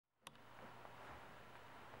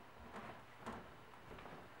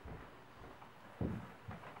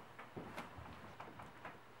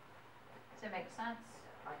sense?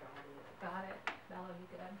 I got it. Got it. Bella, you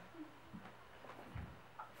good?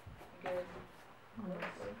 You good?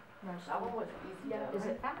 That one was easy. Yeah. Is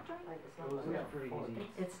it factoring? Like, it's It not was like pretty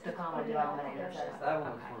easy. It's the common I did denominator all stuff. that. That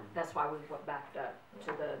one was Okay. fun. That's why we went back to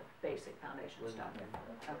the basic foundation stuff.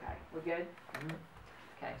 Okay, we good? Mhm.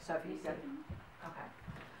 Okay, Sophie, you good? Okay.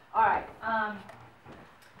 All right,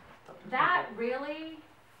 that really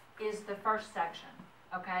is the first section,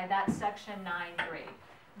 okay? That's section 9.3.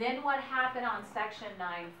 Then what happened on section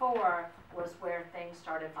 9.4 was where things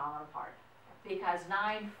started falling apart. Because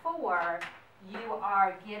 9.4, you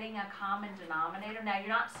are getting a common denominator. Now, you're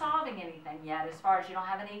not solving anything yet as far as you don't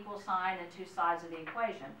have an equal sign and two sides of the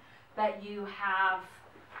equation. But you're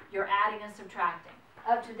adding and subtracting.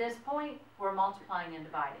 Up to this point, we're multiplying and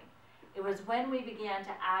dividing. It was when we began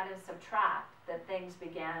to add and subtract that things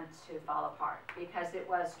began to fall apart, because it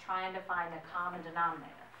was trying to find a common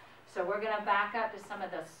denominator. So we're going to back up to some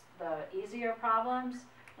of the easier problems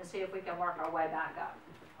and see if we can work our way back up,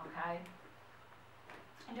 okay?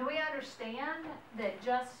 Do we understand that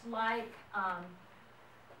just like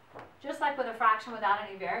with a fraction without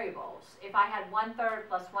any variables, if I had 1/3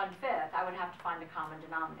 plus 1/5, I would have to find a common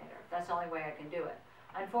denominator. That's the only way I can do it.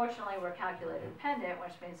 Unfortunately, we're calculator dependent,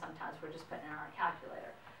 which means sometimes we're just putting in our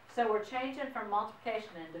calculator. So we're changing from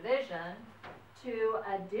multiplication and division to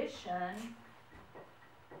addition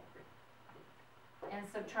and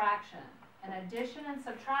subtraction. And addition and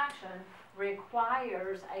subtraction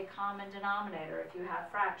requires a common denominator if you have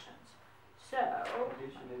fractions. So,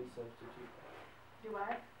 Addition and substitute. do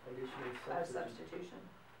what? Addition and Oh, substitute. substitution.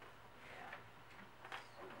 Yeah.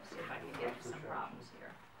 Let's see if I can get some problems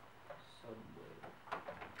here. Subway.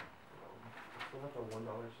 Still have a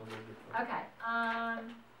 $1 Subway gift card. Okay,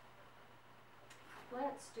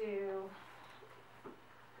 let's do, I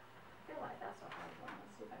feel like that's a hard one.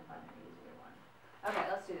 Let's see if I can find an easier one. Okay,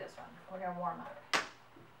 let's do this one. We're gonna warm up.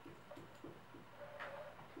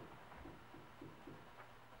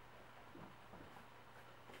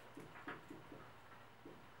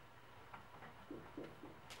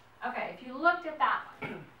 Okay, if you looked at that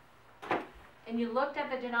one, and you looked at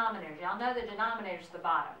the denominators, y'all know the denominator's the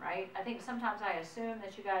bottom, right? I think sometimes I assume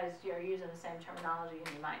that you guys are using the same terminology,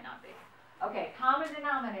 and you might not be. Okay, common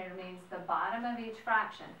denominator means the bottom of each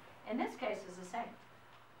fraction. In this case, is the same.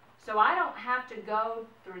 So I don't have to go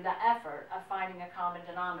through the effort of finding a common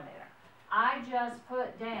denominator. I just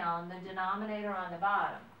put down the denominator on the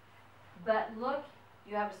bottom. But look,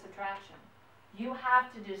 you have a subtraction. You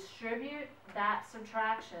have to distribute that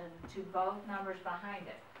subtraction to both numbers behind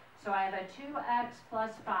it. So I have a 2x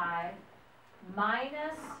plus 5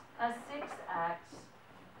 minus a 6x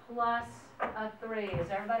plus a 3. Is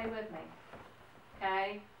everybody with me?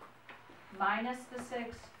 Okay? Minus the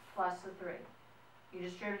 6 plus the 3. You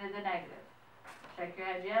distributed the negative. Shake your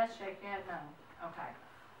head yes, shake your head no. Okay.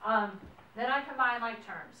 Then I combine like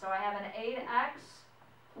terms. So I have an 8x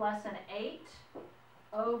plus an 8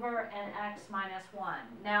 over an x minus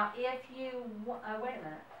 1. Now if you, wait a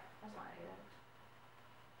minute. That's not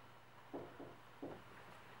 8x.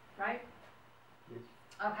 Right? Yes.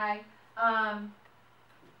 Okay.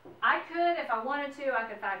 I could, if I wanted to, I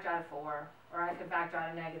could factor out a 4, or I could factor out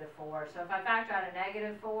a -4. So if I factor out a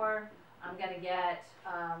 -4, I'm going to get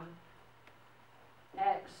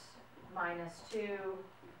x minus 2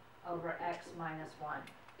 over x minus 1.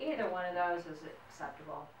 Either one of those is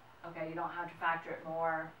acceptable. Okay, you don't have to factor it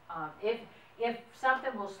more. If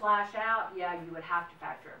something will slash out, yeah, you would have to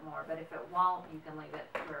factor it more. But if it won't, you can leave it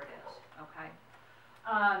where it is. Okay.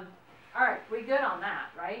 All right, we good on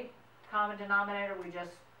that, right? Common denominator, we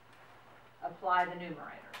just apply the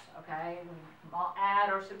numerators. Okay, we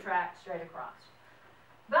add or subtract straight across.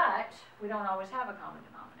 But we don't always have a common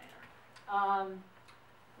denominator.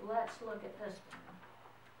 Let's look at this one.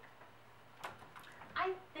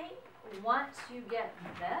 I think once you get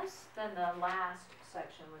this, then the last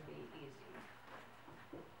section would be easy.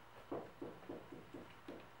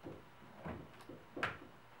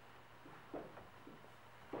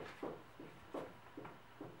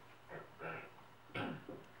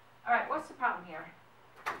 All right, what's the problem here?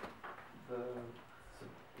 The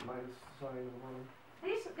minus sign of one.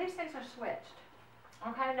 These things are switched.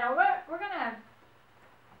 Okay, now we're going to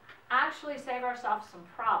actually save ourselves some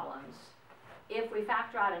problems if we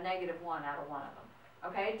factor out a -1 out of one of them.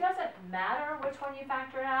 Okay, it doesn't matter which one you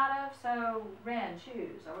factor it out of, so Ren,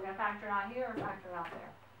 choose. Are we going to factor it out here or factor it out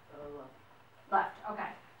there? Left,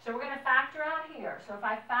 okay. So we're going to factor out here. So if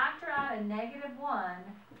I factor out a -1,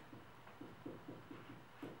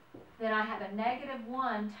 then I have a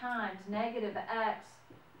 -1 times -x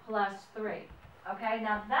plus 3. Okay,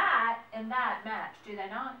 now that and that match, do they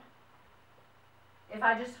not? If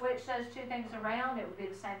I just switch those two things around, it would be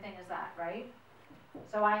the same thing as that, right?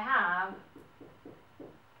 So I have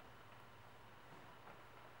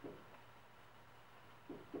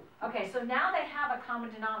okay, so now they have a common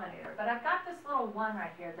denominator, but I've got this little 1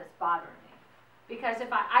 right here that's bothering me. Because if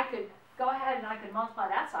I could go ahead and I could multiply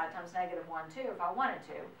that side times negative 1 too if I wanted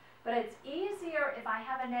to. But it's easier if I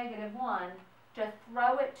have a negative 1 to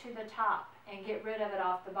throw it to the top and get rid of it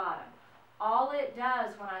off the bottom. All it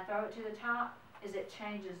does when I throw it to the top is it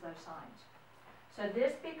changes those signs. So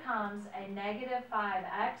this becomes a negative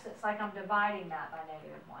 5x. It's like I'm dividing that by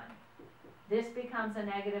negative 1. This becomes a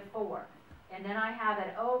negative 4. And then I have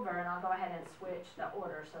it over, and I'll go ahead and switch the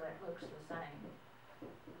order so that it looks the same.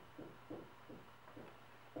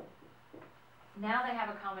 Now they have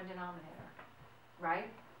a common denominator, right?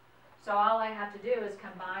 So all I have to do is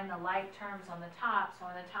combine the like terms on the top. So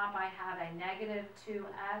on the top I have a negative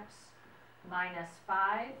 2x minus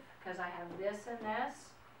 5, because I have this and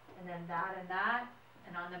this, and then that and that.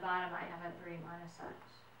 And on the bottom I have a 3 minus x.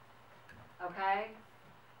 Okay?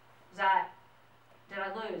 Is that... Did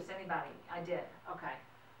I lose anybody? I did. Okay.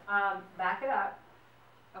 Back it up.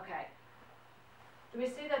 Okay. Do we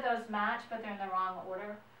see that those match, but they're in the wrong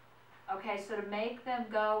order? Okay, so to make them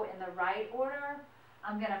go in the right order,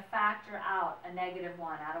 I'm going to factor out a negative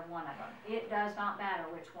 1 out of one of them. It does not matter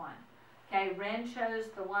which one. Okay, Ren chose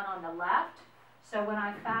the one on the left, so when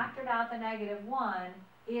I factored out the negative 1,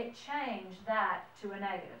 it changed that to a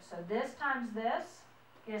negative. So this times this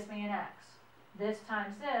gives me an x. This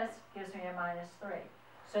times this gives me a minus 3.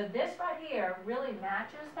 So this right here really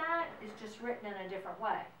matches that. It's just written in a different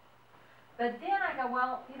way. But then I go,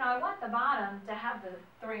 well, you know, I want the bottom to have the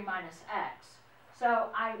 3 minus x. So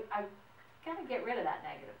I got to get rid of that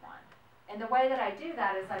negative 1. And the way that I do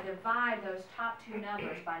that is I divide those top two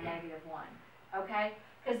numbers by negative 1. Okay?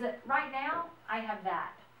 Because right now I have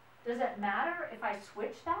that. Does it matter if I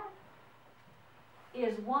switch that?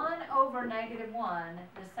 Is 1 over negative 1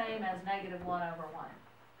 the same as negative 1 over 1?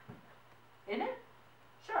 Isn't it?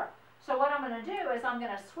 Sure. So what I'm going to do is I'm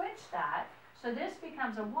going to switch that. So this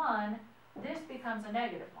becomes a 1, this becomes a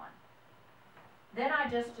negative 1. Then I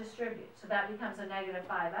just distribute. So that becomes a negative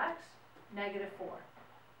 5x, negative 4.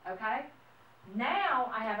 Okay? Now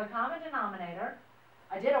I have a common denominator.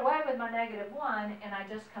 I did away with my negative 1, and I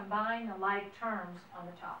just combine the like terms on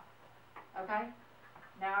the top. Okay?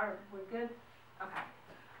 Now we're good? Okay.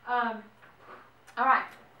 All right.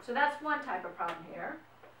 So that's one type of problem here.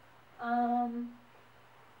 Let's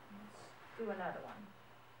do another one.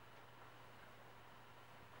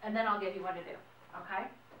 And then I'll give you what to do. Okay?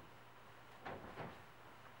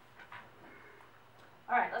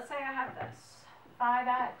 All right. Let's say I have this.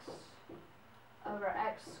 5x over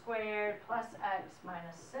x squared plus x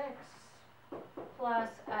minus 6 plus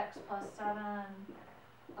x plus 7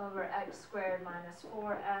 over x squared minus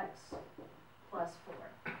 4x plus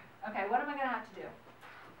 4. Okay, what am I going to have to do?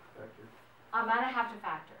 Factor. I'm going to have to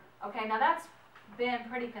factor. Okay, now that's been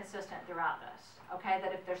pretty consistent throughout this. Okay,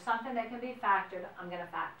 that if there's something that can be factored, I'm going to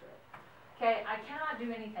factor it. Okay, I cannot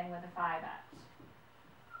do anything with a 5x.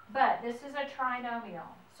 But this is a trinomial,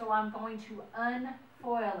 so I'm going to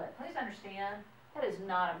unfoil it. Please understand, that is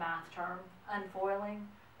not a math term, unfoiling.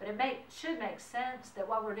 But it should make sense that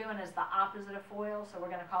what we're doing is the opposite of foil, so we're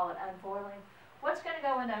going to call it unfoiling. What's going to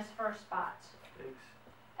go in those first spots? X.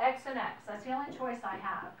 X and x. That's the only choice I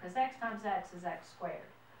have, because x times x is x squared.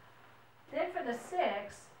 Then for the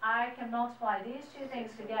 6, I can multiply these two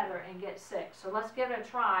things together and get 6. So let's give it a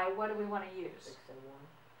try. What do we want to use? 6 and 1.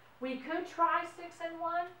 We could try 6 and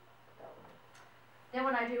 1. Then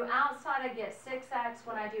when I do outside, I get 6x.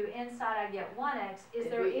 When I do inside, I get 1x. Is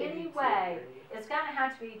there any way? It's going to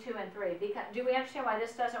have to be 2 and 3. Because, do we understand why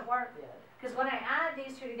this doesn't work? Yeah. Because when I add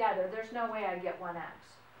these two together, there's no way I get 1x.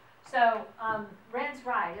 So Ren's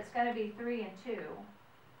right. It's going to be 3 and 2.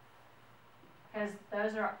 Because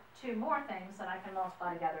those are two more things that I can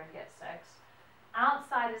multiply together and get 6.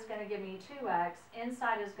 Outside is going to give me 2x.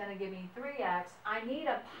 Inside is going to give me 3x. I need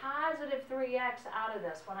a positive 3x out of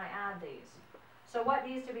this when I add these. So what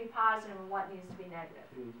needs to be positive and what needs to be negative?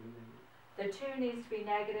 The 2 needs to be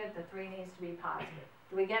negative, the 3 needs to be positive.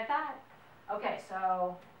 Do we get that? Okay,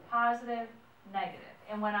 so positive, negative.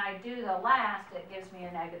 And when I do the last, it gives me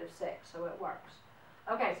a negative 6, so it works.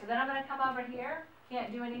 Okay, so then I'm going to come over here.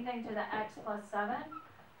 Can't do anything to the x plus 7.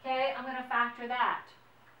 Okay, I'm going to factor that.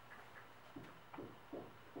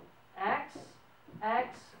 X,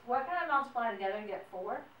 x, what can I multiply together and get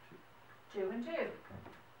 4? 2 and 2.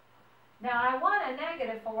 Now I want a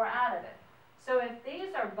negative 4 out of it. So if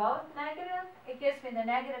these are both negative, it gives me the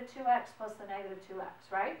negative 2x plus the negative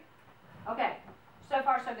 2x, right? Okay, so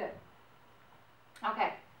far so good.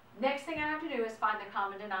 Okay, Next thing I have to do is find the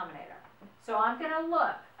common denominator. So I'm going to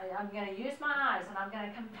look, I'm going to use my eyes, and I'm going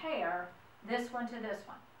to compare this one to this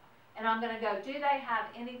one. And I'm going to go, do they have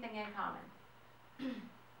anything in common?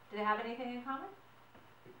 Do they have anything in common?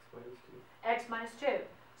 X minus 2. X minus 2.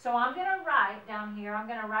 So I'm going to write down here, I'm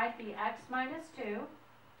going to write the x minus 2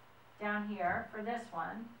 down here for this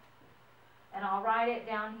one. And I'll write it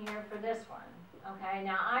down here for this one. Okay,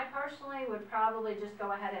 now I personally would probably just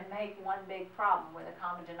go ahead and make one big problem with a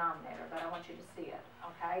common denominator, but I want you to see it,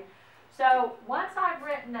 okay? So once I've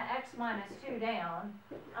written the x minus 2 down,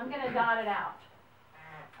 I'm going to dot it out,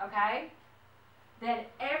 okay? Then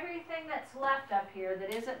everything that's left up here that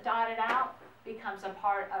isn't dotted out becomes a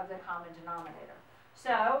part of the common denominator.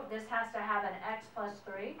 So this has to have an x plus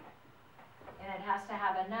 3, and it has to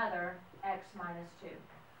have another x minus 2.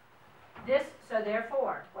 So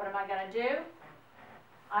therefore, what am I going to do?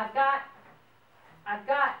 I've got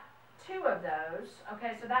 2 of those.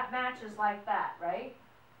 Okay, so that matches like that, right?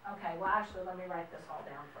 Okay, well actually let me write this all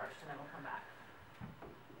down first and then we'll come back.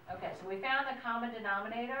 Okay, so we found the common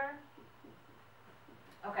denominator.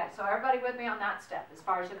 Okay, so everybody with me on that step as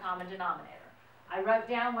far as the common denominator. I wrote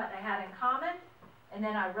down what they had in common, and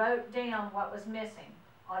then I wrote down what was missing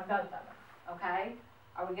on both of them. Okay,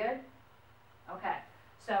 are we good? Okay.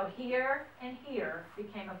 So here and here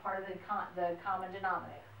became a part of the common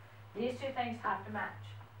denominator. These two things have to match.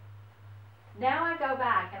 Now I go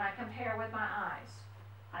back and I compare with my eyes.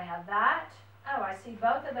 I have that. Oh, I see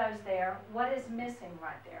both of those there. What is missing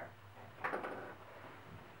right there?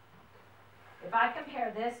 If I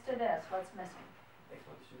compare this to this, what's missing? X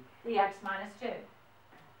minus 2. The x minus 2.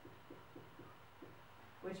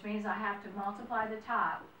 Which means I have to multiply the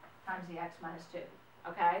top times the x minus 2.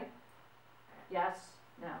 Okay? Yes?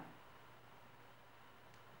 No.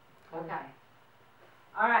 Okay.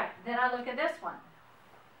 All right, then I look at this one.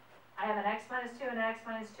 I have an x minus 2 and an x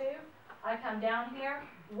minus 2. I come down here.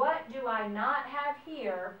 What do I not have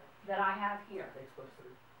here that I have here? X plus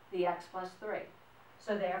 3. The x plus 3.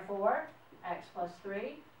 So therefore, x plus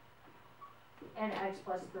 3 and x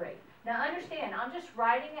plus 3. Now understand, I'm just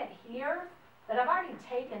writing it here, but I've already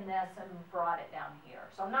taken this and brought it down here.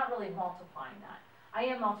 So I'm not really multiplying that. I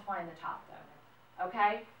am multiplying the top though.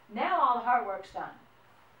 Okay? Now all the hard work's done.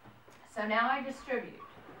 So now I distribute.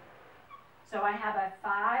 So I have a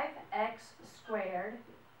 5x squared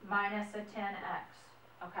minus a 10x.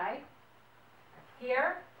 Okay?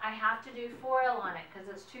 Here, I have to do FOIL on it because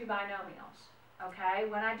it's 2 binomials. Okay?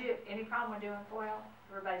 When I do, any problem with doing FOIL?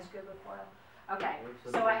 Everybody's good with FOIL? Okay.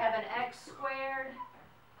 So I have an x squared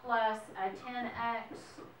plus a 10x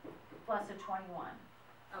plus a 21.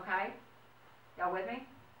 Okay? Y'all with me?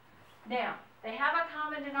 Now, they have a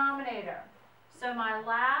common denominator. So my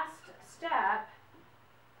last step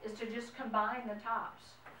is to just combine the tops.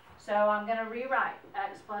 So I'm going to rewrite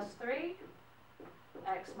x plus 3,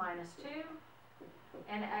 x minus 2,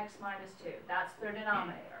 and x minus 2. That's their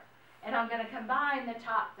denominator. And I'm going to combine the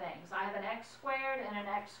top things. I have an x squared and an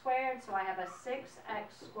x squared, so I have a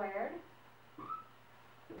 6x squared.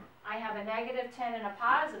 I have a negative 10 and a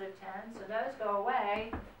positive 10, so those go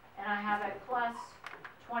away, and I have a plus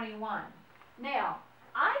 21. Now,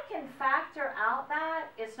 I can factor out that.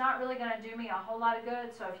 It's not really going to do me a whole lot of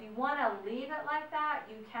good, so if you want to leave it like that,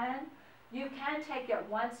 you can. You can take it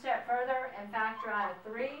one step further and factor out a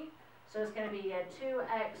 3. So it's going to be a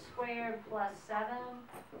 2x squared plus 7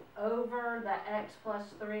 over the x plus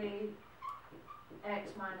 3,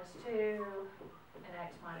 x minus 2, and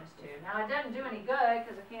x minus 2. Now it doesn't do any good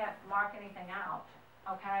because I can't mark anything out,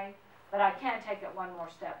 okay? But I can take it one more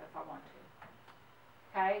step if I want to.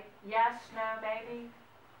 Okay? Yes, no, maybe?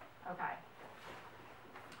 Okay.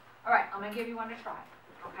 All right, I'm going to give you one to try,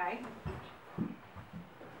 okay?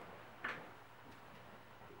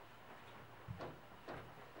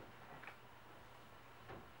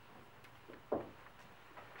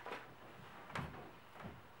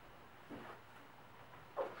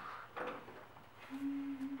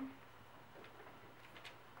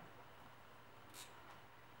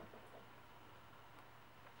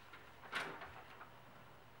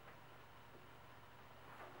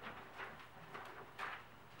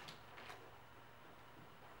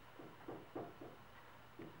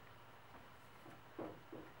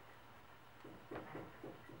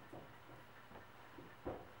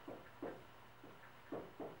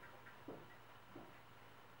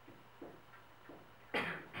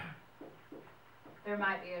 There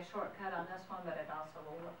might be a shortcut on this one, but it also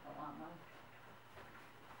will look a lot more.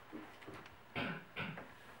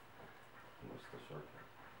 What's the shortcut?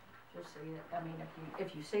 Just see it. I mean,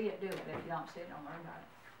 if you see it, do it. If you don't see it, don't worry about it.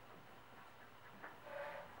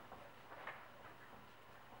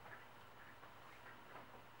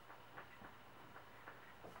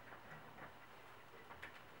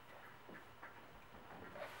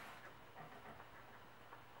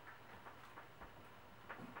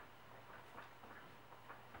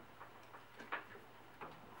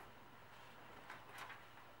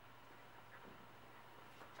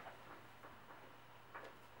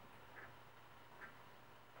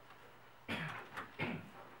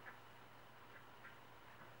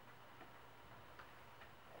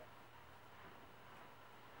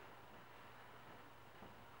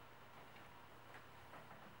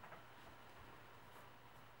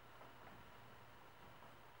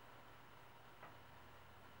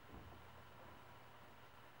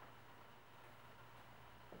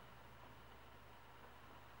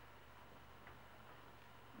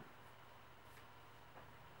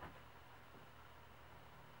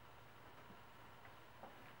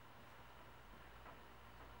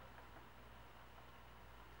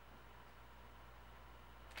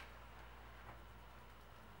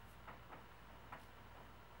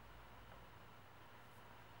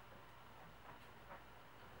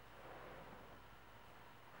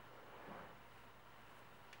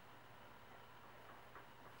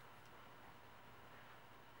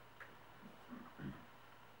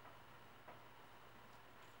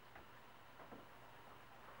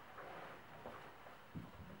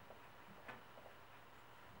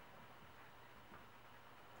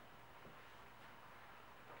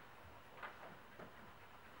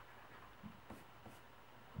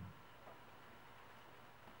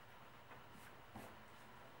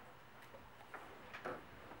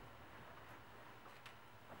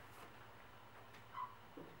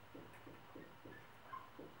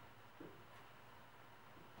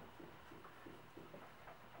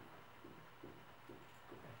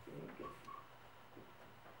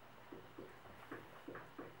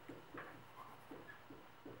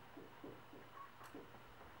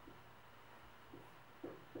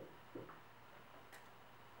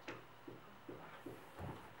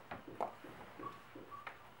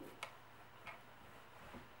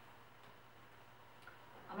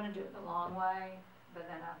 gonna do it the long way, but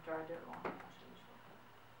then after I do it the long way, I'll show you the shortcut.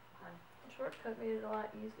 Okay? The shortcut made it a lot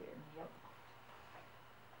easier. Yep.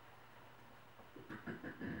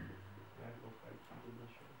 Yeah, I hope I keep the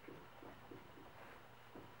shortcut.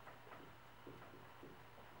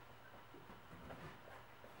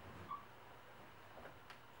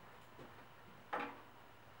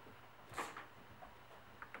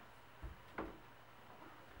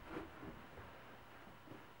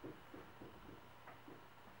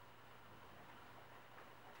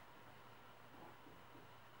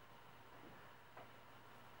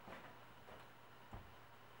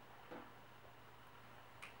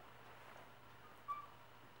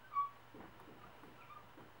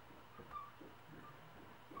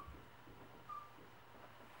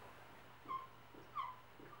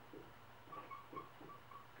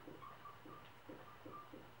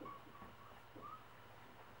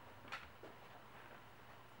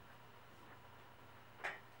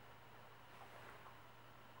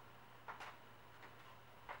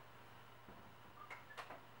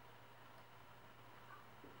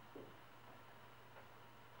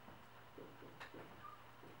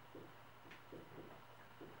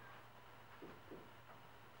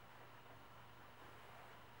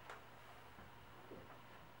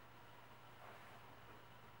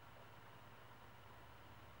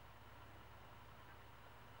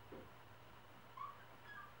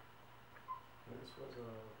 This was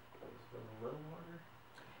a little harder.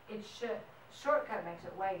 It should, shortcut makes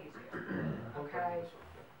it way easier. I hope I Okay. did the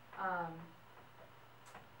shortcut.